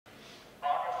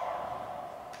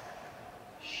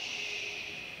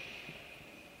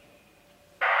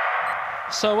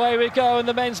So away we go in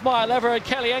the men's mile. EVERARD,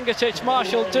 KELLY, NGETICH,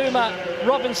 Marshall, DOUMA,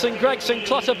 Robinson, GREGSON,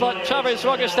 Clutterbuck, TRAVERS,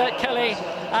 ROGESTEDT, KELLY,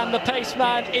 and the pace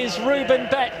man is Ruben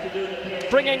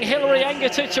Bett, bringing Hillary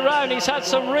NGETICH around. He's had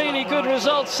some really good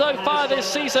results so far this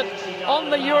season on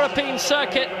the European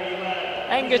circuit.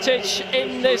 NGETICH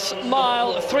in this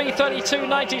mile,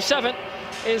 3:32.97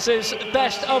 is his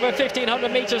best over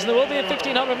 1,500 metres, and there will be a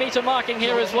 1,500 metre marking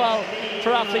here as well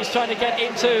for athletes trying to get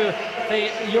into the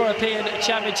European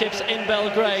Championships in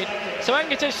Belgrade. So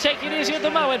NGETICH taking it easy at the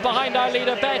moment behind our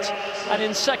leader Bett, and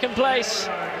in second place,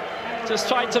 just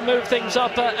trying to move things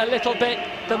up a little bit,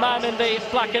 the man in the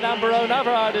black and amber, Owen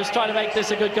EVERARD, is trying to make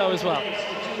this a good go as well.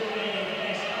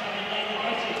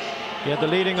 Yeah, the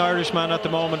leading Irishman at the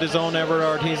moment is Owen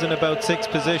EVERARD. He's in about 6th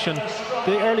position.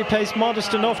 The early pace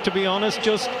modest enough, to be honest.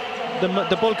 Just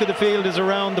the bulk of the field is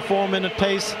around the 4-minute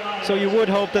pace, so you would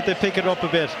hope that they pick it up a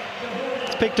bit.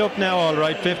 It's picked up now, all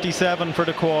right. 57 for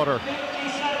the quarter.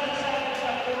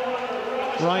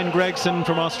 Ryan Gregson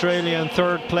from Australia in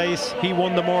 3rd place. He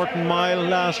won the Morton Mile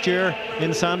last year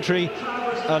in Santry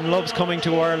and loves coming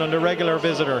to Ireland, a regular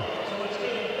visitor.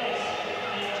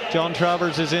 John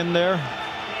Travers is in there,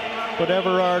 but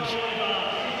EVERARD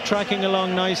tracking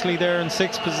along nicely there in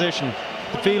 6th position.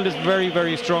 The field is very,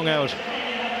 very strung out.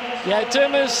 Yeah,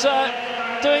 DOUMA's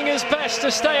doing his best to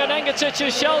stay on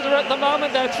NGETICH's shoulder at the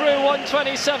moment. They're through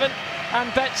 1:27,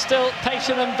 and Bett still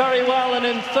pacing them very well, and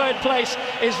in 3rd place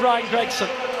is Ryan Gregson.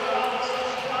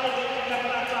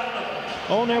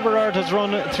 Owen EVERARD has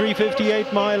run a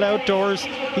 3:58 mile outdoors.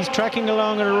 He's tracking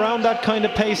along at around that kind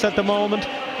of pace at the moment,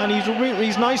 and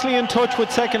he's nicely in touch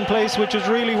with 2nd place, which is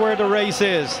really where the race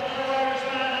is.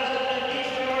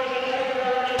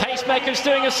 Pacemaker's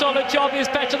doing a solid job. He's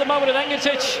better at the moment, and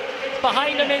NGETICH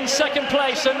behind him in 2nd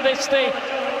place, and it's the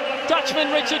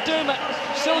Dutchman Richard DOUMA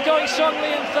still going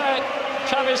strongly in 3rd.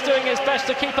 Travers doing his best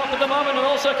to keep up at the moment, and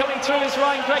also coming through is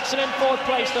Ryan Gregson in 4th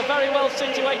place. They're very well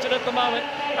situated at the moment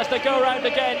as they go around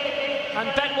again,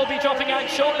 and Bett will be dropping out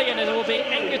shortly, and it will be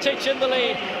NGETICH in the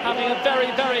lead, having a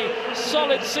very, very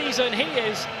solid season. He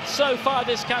is so far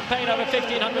this campaign over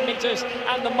 1,500 metres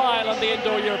and the mile on the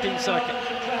indoor European circuit.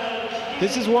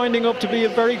 This is winding up to be a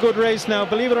very good race now.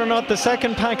 Believe it or not, the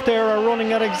second pack there are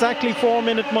running at exactly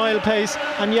 4-minute mile pace,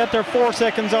 and yet they're 4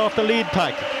 seconds off the lead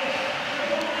pack.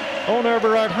 Owen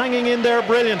EVERARD hanging in there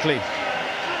brilliantly.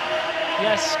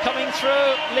 Yes, coming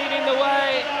through, leading the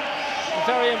way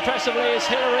very impressively is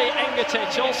Hillary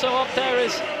NGETICH. Also up there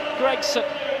is Gregson.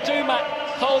 DOUMA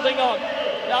holding on.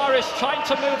 The Irish trying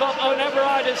to move up. Owen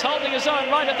EVERARD is holding his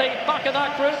own right at the back of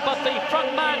that group, but the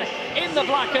front man in the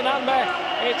black and amber,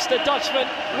 it's the Dutchman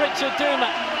Richard DOUMA.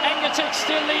 NGETICH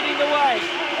still leading the way.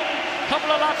 Couple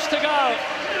of laps to go.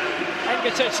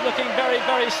 NGETICH looking very,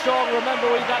 very strong. Remember,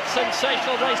 we that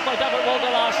sensational race by David Walder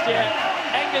last year.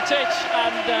 NGETICH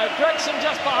and Gregson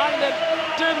just behind him.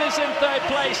 DOUMA's in 3rd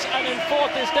place, and in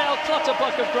 4th is Dale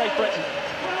Clutterbuck of Great Britain.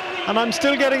 And I'm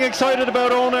still getting excited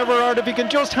about Owen EVERARD. If he can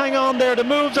just hang on there, the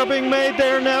moves are being made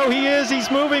there now.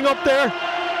 He's moving up there,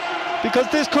 because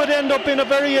this could end up in a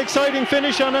very exciting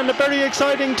finish and a very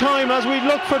exciting time as we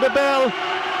look for the bell.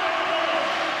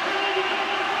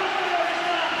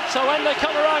 So when they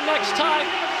come around next time,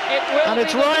 it will. And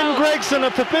it's Ryan Gregson,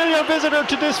 a familiar visitor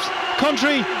to this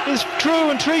country, is through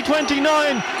in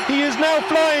 3:29. He is now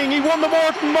flying. He won the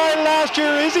Morton Mile last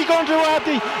year. Is he going to add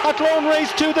the Athlone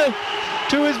race to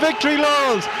his victory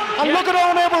laurels? And yeah, look at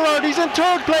Owen EVERARD. He's in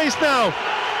 3rd place now.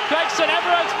 Gregson,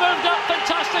 EVERARD's moved up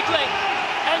fantastically.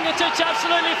 NGETICH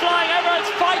absolutely flying. EVERARD's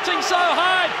fighting so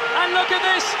hard. And look at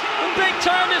this. The big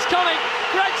turn is coming.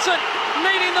 Gregson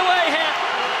leading the way here.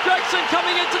 Gregson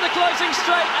coming into the closing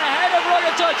straight ahead of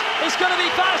ROGESTEDT. It's going to be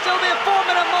fast. It'll be a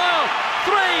 4-minute mile.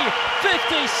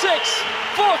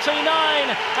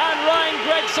 3:56.49, and Ryan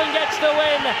Gregson gets the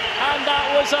win, and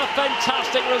that was a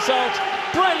fantastic result.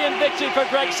 Brilliant victory for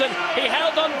Gregson. He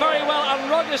held on very well, and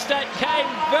ROGESTEDT came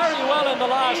very well in the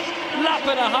last lap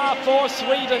and a half for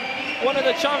Sweden. One of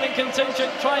the charming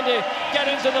contingent trying to get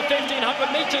into the 1,500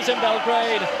 metres in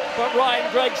Belgrade, but Ryan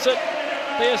Gregson,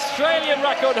 the Australian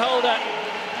record holder,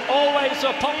 always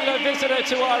a popular visitor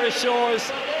to Irish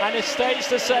shores, and it stays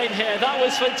the same here. That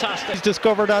was fantastic. He's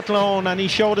discovered Athlone, and he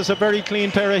showed us a very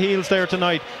clean pair of heels there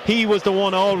tonight. He was the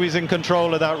one always in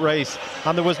control of that race,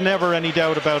 and there was never any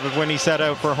doubt about it when he set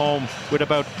out for home with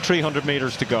about 300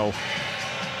 metres to go.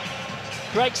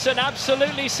 Gregson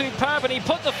absolutely superb, and he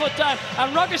put the foot down,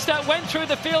 and ROGESTEDT went through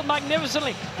the field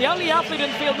magnificently. The only athlete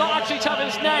in the field not actually to have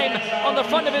his name on the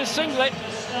front of his singlet,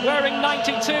 wearing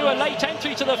 92, a late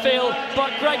entry to the field,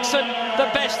 but Gregson, the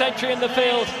best entry in the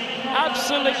field.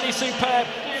 Absolutely superb.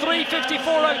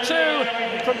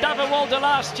 3:54.02 from Davenwalder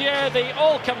last year, the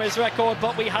all-comers record,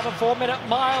 but we have a 4-minute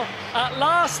mile at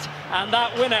last, and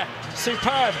that winner,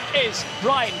 superb, is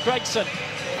Ryan Gregson.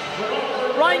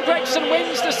 Ryan Gregson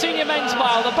wins the senior men's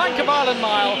mile, the Bank of Ireland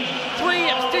mile,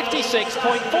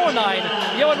 3:56.49.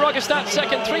 Johan ROGESTEDT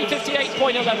second,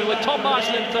 3:58.11, with Tom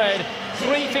Marshall in third,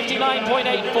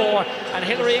 3:59.84, and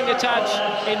Hillary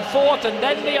NGETICH in fourth, and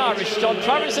then the Irish, John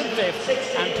Travers in fifth,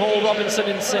 and Paul Robinson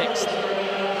in sixth.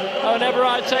 Owen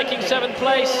Everard taking seventh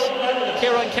place.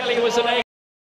 Kieran Kelly was an 8th.